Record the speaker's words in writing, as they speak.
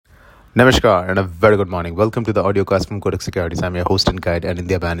Namaskar and a very good morning. Welcome to the audio cast from Kotak Securities. I'm your host and guide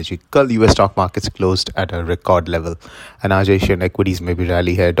Anindya Bannerjee. कल US stock markets closed at a record level and आज Asian equities में भी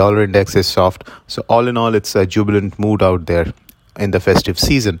rally है. Dollar index is soft. So all in all, it's a jubilant mood out there in the festive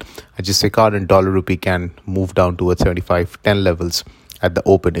season. जिससे कारण dollar rupee can move down towards 75.10 levels at the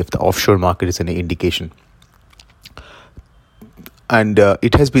open if the offshore market is any indication. And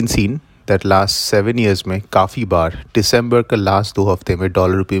it has been seen that last 7 years में काफ़ी बार दिसंबर का last 2 हफ्ते में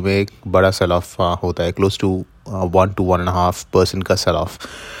dollar रुपये में एक बड़ा सेल ऑफ होता है, क्लोज टू 1 to 1.5% का sell off.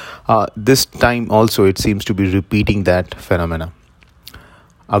 This time also it seems to be repeating that phenomena.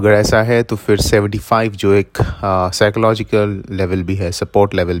 अगर ऐसा है तो फिर 75 जो एक साइकोलॉजिकल लेवल भी है,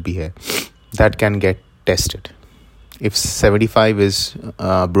 सपोर्ट लेवल भी है, that can get tested. If 75 is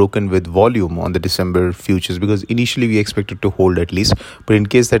broken with volume on the December futures, because initially we expected to hold at least, but in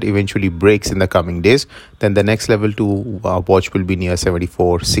case that eventually breaks in the coming days, then the next level to watch will be near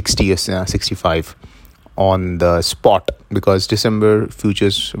 74, 60 or 65 on the spot, because December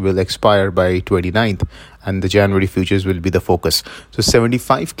futures will expire by 29th and the January futures will be the focus. So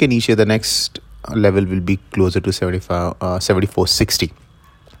 75 ke niche the next level will be closer to 74.60.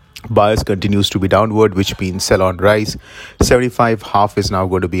 Bias continues to be downward, which means sell on rise. 75 half is now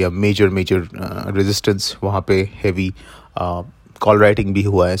going to be a major resistance. वहाँ पे heavy call writing भी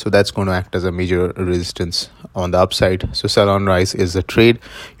हुआ है, so that's going to act as a major resistance on the upside. So sell on rise is the trade.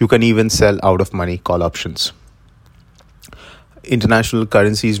 You can even sell out of money call options. International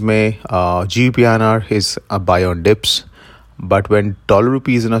currencies में GBP/INR is a buy on dips. But when dollar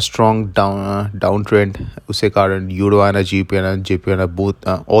rupee is in a strong downtrend, usse karan euro/INR, GBP/INR, JPY/INR both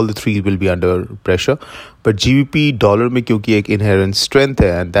all the three will be under pressure. But GBP dollar में क्योंकि एक inherent strength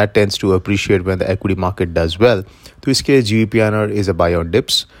है and that tends to appreciate when the equity market does well, तो इसके लिए GBP/INR is a buy on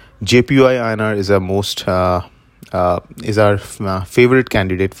dips. JPY/INR is our favorite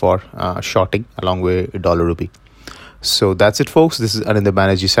candidate for shorting along with dollar rupee. So that's it, folks. This is Anindya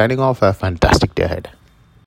Bannerjee signing off. Have a fantastic day ahead.